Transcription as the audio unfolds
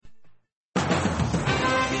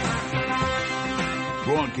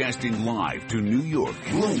Broadcasting live to New York,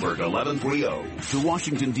 Bloomberg 1130. To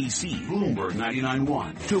Washington, D.C., Bloomberg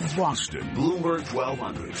 99.1. To Boston, Bloomberg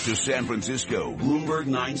 1200. To San Francisco, Bloomberg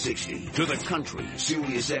 960. To the country,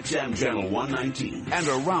 Sirius XM Channel 119. And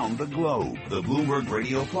around the globe, the Bloomberg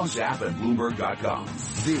Radio Plus app at Bloomberg.com.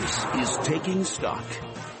 This is Taking Stock.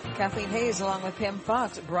 Kathleen Hayes along with Pam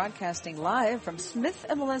Fox broadcasting live from Smith &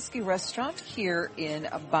 Wollensky Restaurant here in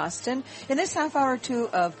Boston. In this half hour, two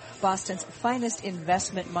of Boston's finest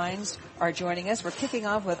investment minds are joining us. We're kicking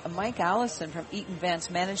off with Mike Allison from Eaton,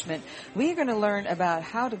 Vance Management. We are going to learn about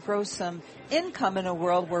how to grow some income in a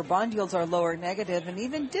world where bond yields are lower, negative, and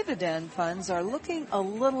even dividend funds are looking a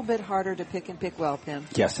little bit harder to pick and pick well, Pam.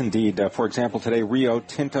 Yes, indeed. For example, today Rio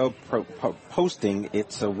Tinto posting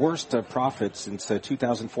its worst profits since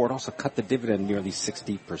 2004. It also cut the dividend nearly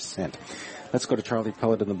 60%. Let's go to Charlie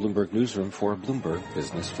Pellet in the Bloomberg newsroom for Bloomberg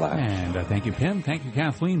Business Flash. And thank you, Pim. Thank you,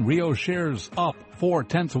 Kathleen. Rio shares up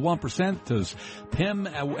 0.4% as Pim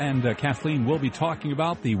and Kathleen will be talking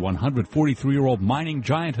about. The 143-year-old mining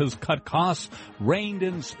giant has cut costs, reined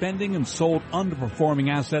in spending, and sold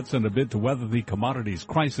underperforming assets in a bid to weather the commodities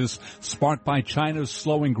crisis sparked by China's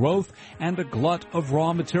slowing growth and a glut of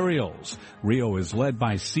raw materials. Rio is led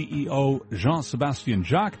by CEO Jean-Sébastien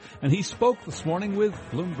Jacques, and he spoke this morning with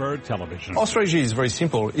Bloomberg Television. Our strategy is very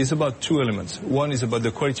simple. It's about two elements. One is about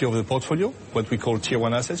the quality of the portfolio, what we call tier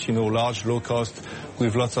one assets, large, low cost,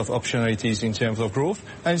 with lots of optionalities in terms of growth.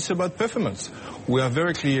 And it's about performance. We are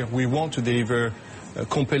very clear we want to deliver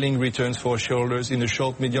compelling returns for our shareholders in the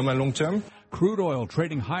short, medium, and long term. Crude oil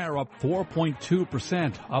trading higher, up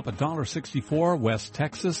 4.2%, up $1.64. West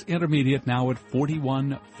Texas Intermediate now at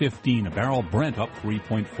 $41.15 a barrel. Brent up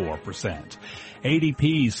 3.4%.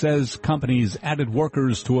 ADP says companies added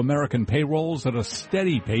workers to American payrolls at a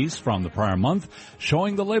steady pace from the prior month,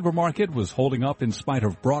 showing the labor market was holding up in spite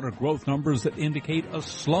of broader growth numbers that indicate a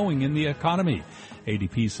slowing in the economy.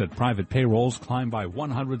 ADP said private payrolls climbed by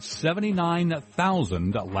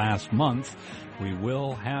 179,000 last month. We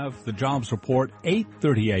will have the jobs report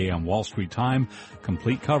 8:30 a.m. Wall Street time.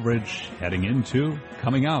 Complete coverage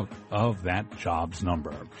coming out of that jobs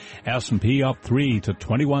number. S&P up 3 to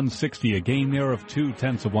 2160, a gain there of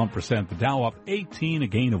 0.2%. The Dow up 18, a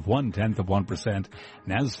gain of 0.1%.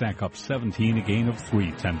 Nasdaq up 17, a gain of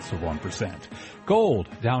 0.3%. Gold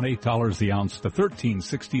down $8 the ounce to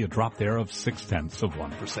 $13.60, a drop there of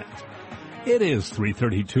 0.6%. It is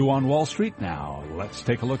 3:32 on Wall Street now. Let's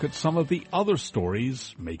take a look at some of the other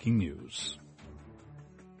stories making news.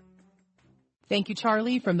 Thank you,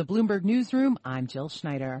 Charlie. From the Bloomberg Newsroom, I'm Jill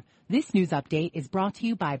Schneider. This news update is brought to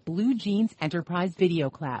you by Blue Jeans Enterprise Video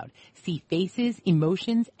Cloud. See faces,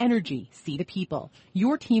 emotions, energy. See the people.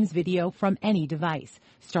 Your team's video from any device.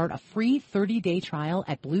 Start a free 30-day trial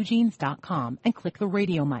at BlueJeans.com and click the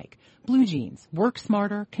radio mic. Blue Jeans. Work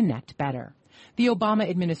smarter, connect better. The Obama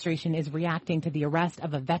administration is reacting to the arrest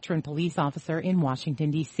of a veteran police officer in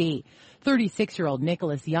Washington, D.C. 36-year-old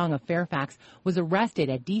Nicholas Young of Fairfax was arrested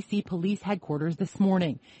at D.C. police headquarters this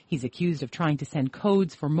morning. He's accused of trying to send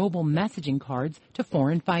codes for mobile messaging cards to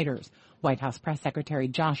foreign fighters. White House Press Secretary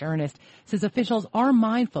Josh Earnest says officials are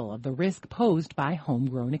mindful of the risk posed by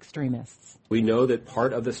homegrown extremists. We know that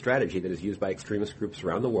part of the strategy that is used by extremist groups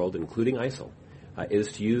around the world, including ISIL,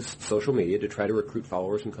 is to use social media to try to recruit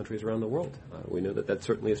followers in countries around the world. We know that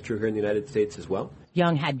certainly is true here in the United States as well.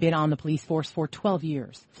 Young had been on the police force for 12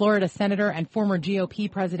 years. Florida Senator and former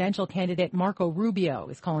GOP presidential candidate Marco Rubio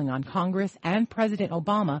is calling on Congress and President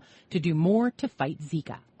Obama to do more to fight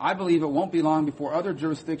Zika. I believe it won't be long before other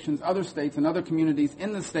jurisdictions, other states, and other communities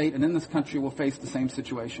in the state and in this country will face the same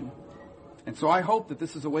situation. And so I hope that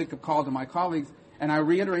this is a wake-up call to my colleagues, and I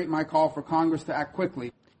reiterate my call for Congress to act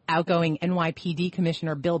quickly. Outgoing NYPD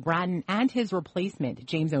Commissioner Bill Bratton and his replacement,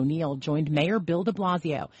 James O'Neill, joined Mayor Bill de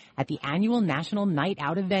Blasio at the annual National Night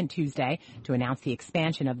Out event Tuesday to announce the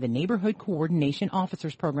expansion of the Neighborhood Coordination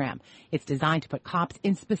Officers Program. It's designed to put cops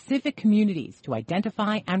in specific communities to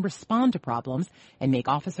identify and respond to problems and make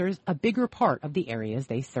officers a bigger part of the areas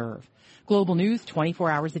they serve. Global news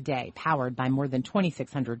 24 hours a day, powered by more than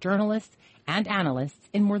 2,600 journalists and analysts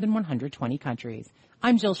in more than 120 countries.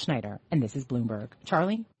 I'm Jill Schneider, and this is Bloomberg.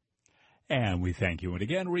 Charlie? And we thank you. And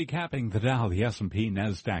again, recapping the Dow, the S&P,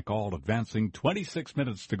 NASDAQ all advancing 26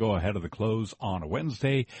 minutes to go ahead of the close on a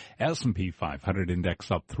Wednesday. S&P 500 index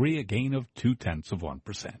up 3, a gain of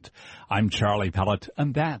 0.2%. I'm Charlie Pellet,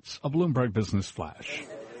 and that's a Bloomberg Business Flash.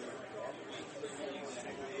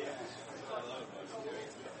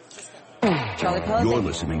 Charlie Pellet. You're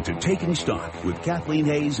listening to Taking Stock with Kathleen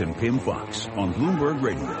Hayes and Pim Fox on Bloomberg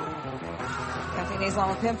Radio. Kathleen Hayes along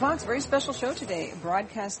with Pam Fox. Very special show today,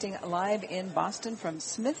 broadcasting live in Boston from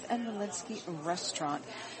Smith & Walensky Restaurant.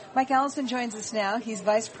 Mike Allison joins us now. He's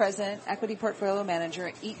Vice President, Equity Portfolio Manager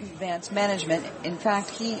at Eaton Vance Management. In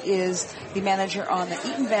fact, he is the manager on the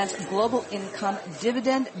Eaton Vance Global Income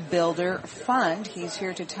Dividend Builder Fund. He's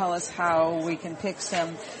here to tell us how we can pick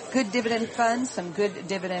some good dividend funds, some good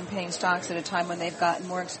dividend-paying stocks at a time when they've gotten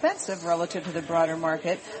more expensive relative to the broader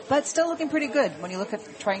market, but still looking pretty good when you look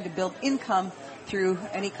at trying to build income through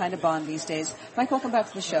any kind of bond these days. Mike, welcome back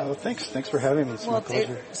to the show. Well, thanks for having me. It's my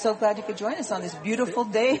pleasure. So glad you could join us on this beautiful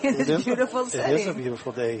day in this beautiful setting. It is a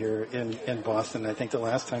beautiful day here in Boston. I think the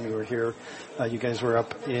last time you were here, you guys were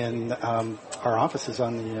up in our offices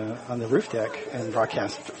on the roof deck and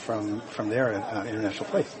broadcast from there at International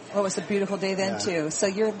Place. Well, it was a beautiful day then too. So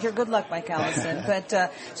you're good luck, Mike Allison.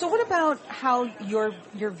 But so what about how you're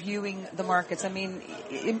viewing the markets? I mean,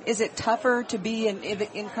 is it tougher to be an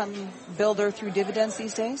income builder through dividends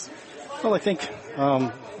these days? Well, I think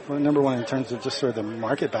number one in terms of just sort of the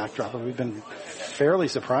market backdrop, we've been fairly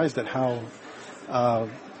surprised at how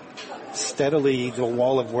steadily the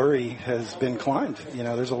wall of worry has been climbed. You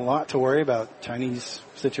know, there's a lot to worry about: Chinese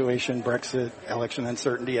situation, Brexit, election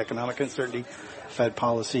uncertainty, economic uncertainty, Fed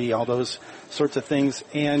policy, all those sorts of things,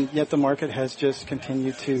 and yet the market has just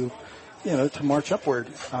continued to march upward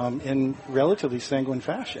in relatively sanguine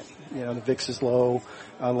fashion. You know, the VIX is low,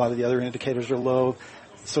 a lot of the other indicators are low.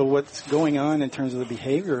 So what's going on in terms of the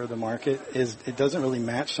behavior of the market is it doesn't really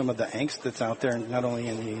match some of the angst that's out there, not only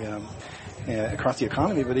in the across the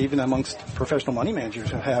economy, but even amongst professional money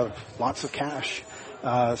managers who have lots of cash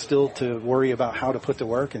still to worry about how to put to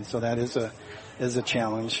work, and so that is a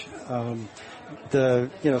challenge.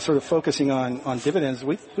 Sort of focusing on dividends,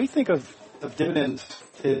 we think of dividends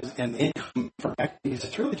is an income for equities.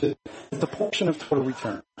 It's really just the portion of total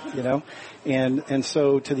return, and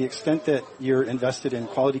so to the extent that you're invested in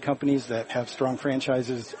quality companies that have strong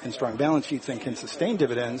franchises and strong balance sheets and can sustain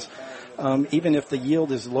dividends, even if the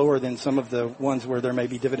yield is lower than some of the ones where there may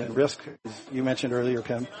be dividend risk, as you mentioned earlier,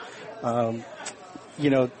 Pim, I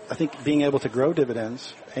think being able to grow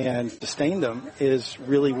dividends and sustain them is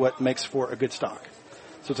really what makes for a good stock.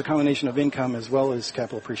 So it's a combination of income as well as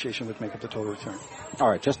capital appreciation that make up the total return. All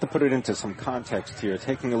right, just to put it into some context here,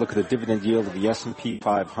 taking a look at the dividend yield of the S&P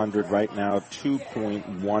 500 right now,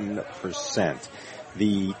 2.1%.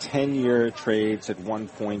 The 10-year trades at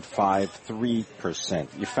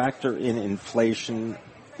 1.53%. You factor in inflation.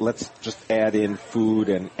 Let's just add in food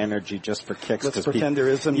and energy just for kicks. Let's pretend there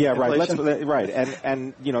is some inflation. Right.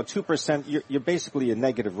 And 2%, you're basically a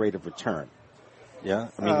negative rate of return. Yeah,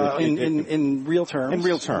 I mean, in real terms. In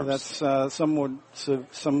real terms, that's some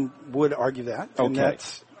would argue that. Okay.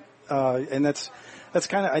 And that's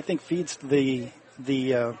kind of, I think, feeds the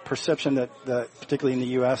perception that particularly in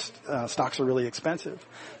the U.S. Stocks are really expensive,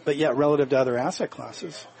 but yet relative to other asset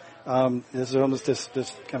classes. This is almost this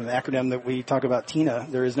kind of acronym that we talk about, TINA.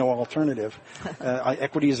 There is no alternative.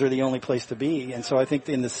 Equities are the only place to be. And so I think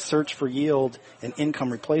in the search for yield and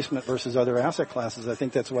income replacement versus other asset classes, I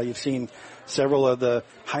think that's why you've seen several of the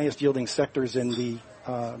highest yielding sectors in the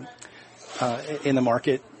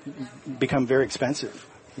market become very expensive.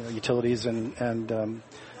 Utilities and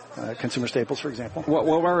consumer staples, for example.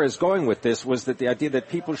 Well, where I was going with this was that the idea that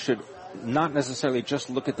people should not necessarily just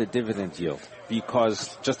look at the dividend yield,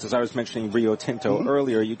 because just as I was mentioning Rio Tinto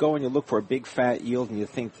earlier, you go and you look for a big fat yield and you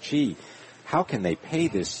think, gee, how can they pay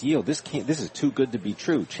this yield? This is too good to be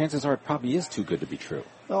true. Chances are it probably is too good to be true.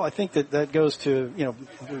 Well, I think that goes to,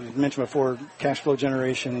 we mentioned before, cash flow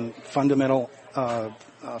generation, fundamental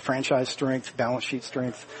franchise strength, balance sheet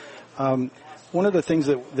strength. One of the things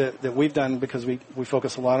that we've done, because we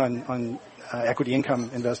focus a lot on equity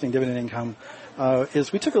income investing, dividend income,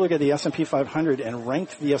 is we took a look at the S&P 500 and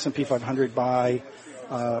ranked the S&P 500 by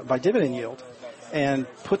dividend yield and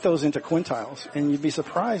put those into quintiles. And you'd be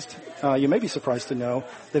surprised, you may be surprised to know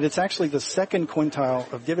that it's actually the second quintile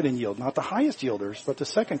of dividend yield, not the highest yielders, but the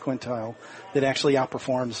second quintile that actually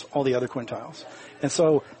outperforms all the other quintiles. And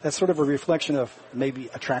so that's sort of a reflection of maybe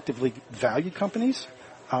attractively valued companies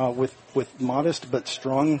with modest but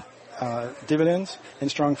strong dividends and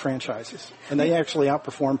strong franchises, and they actually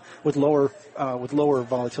outperform with lower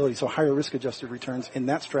volatility, so higher risk-adjusted returns in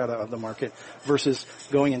that strata of the market versus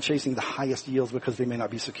going and chasing the highest yields because they may not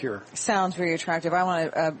be secure. Sounds very attractive. I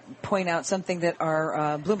want to point out something that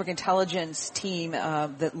our Bloomberg Intelligence team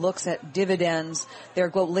that looks at dividends, their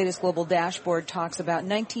latest global dashboard talks about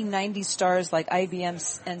 1990 stars like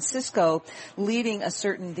IBM and Cisco leading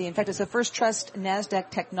in fact, it's the first trust NASDAQ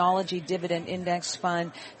technology dividend index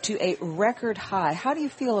fund to a a record high. How do you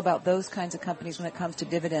feel about those kinds of companies when it comes to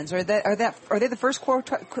dividends? Are they the first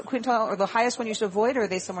quintile or the highest one you should avoid, or are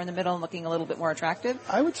they somewhere in the middle and looking a little bit more attractive?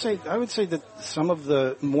 I would say that some of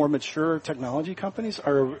the more mature technology companies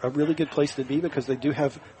are a really good place to be because they do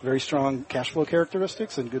have very strong cash flow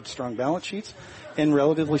characteristics and good strong balance sheets and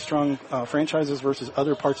relatively strong franchises versus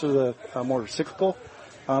other parts of the more cyclical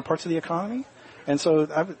parts of the economy. And so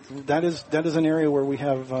that is an area where we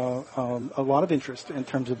have a lot of interest in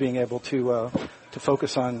terms of being able to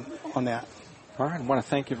focus on that. All right. I want to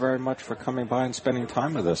thank you very much for coming by and spending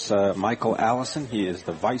time with us. Michael Allison, he is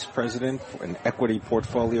the Vice President and Equity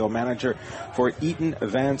Portfolio Manager for Eaton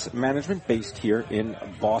Vance Management, based here in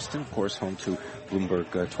Boston, of course, home to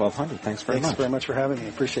Bloomberg 1200. Thanks very much. Thanks very much for having me.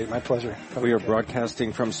 Appreciate it. My pleasure. We are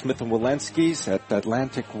broadcasting from Smith & Wollensky's at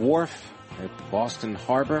Atlantic Wharf at Boston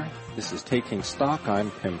Harbor. This is Taking Stock.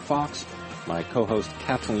 I'm Tim Fox, my co-host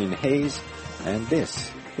Kathleen Hayes, and this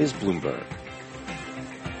is Bloomberg.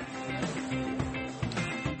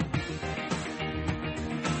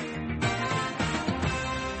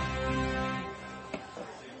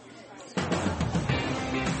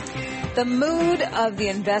 The mood of the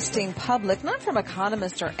investing public, not from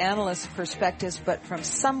economists or analysts' perspectives, but from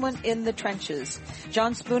someone in the trenches.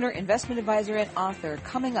 John Spooner, investment advisor and author,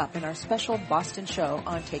 coming up in our special Boston show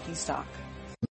on Taking Stock.